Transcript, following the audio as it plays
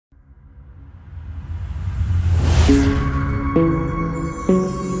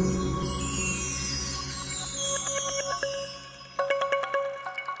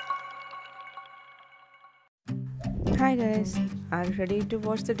you ready to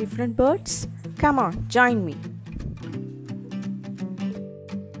watch the different birds? Come on, join me.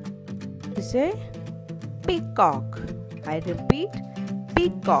 This is a peacock. I repeat,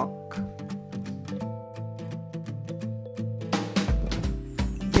 peacock.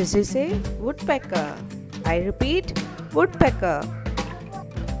 This is a woodpecker. I repeat, woodpecker.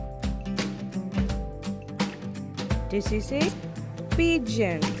 This is a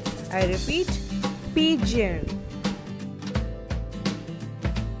pigeon. I repeat, pigeon.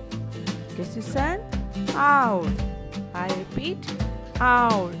 This is an owl. I repeat,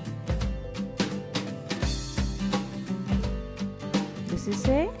 owl. This is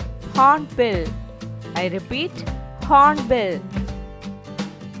a hornbill. I repeat, hornbill.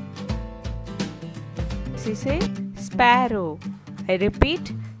 This is a sparrow. I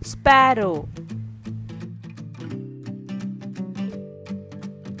repeat, sparrow.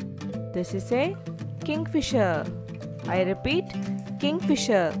 This is a kingfisher. I repeat,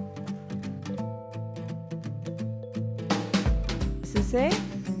 kingfisher. This is a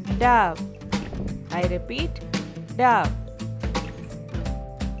dove. I repeat, dove.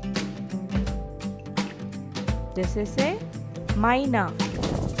 This is a myna.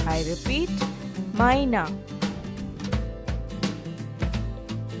 I repeat, myna.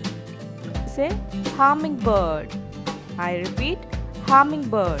 This is a hummingbird. I repeat,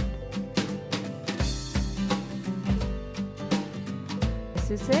 hummingbird.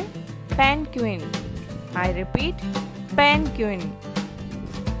 This is a penguin. I repeat, penguin.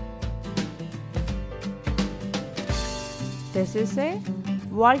 This is a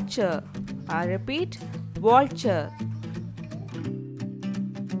vulture. I repeat, vulture.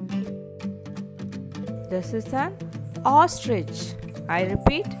 This is an ostrich. I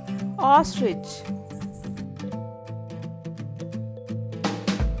repeat, ostrich.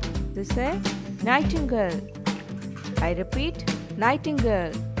 This is a nightingale. I repeat,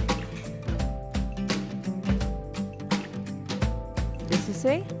 nightingale. This is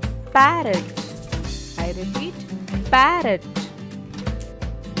a parrot. I repeat, parrot.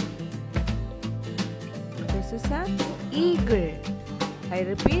 This is an eagle. I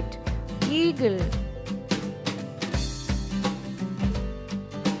repeat, eagle.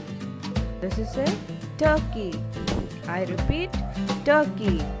 This is a turkey. I repeat,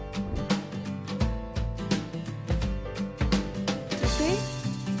 turkey. This is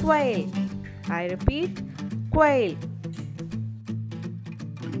a quail. I repeat, quail.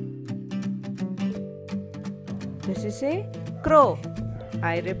 This is a crow.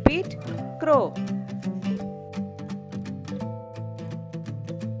 I repeat, crow.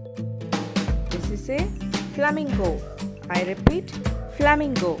 This is a flamingo. I repeat,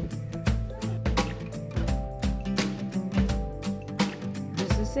 flamingo.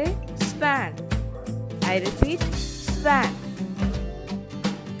 This is a swan. I repeat, swan.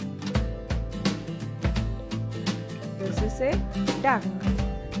 This is a duck.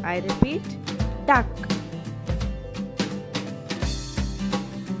 I repeat, duck.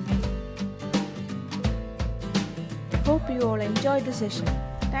 Hope you all enjoyed the session.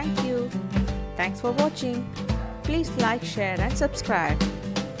 Thank you. Thanks for watching. Please like, share and subscribe.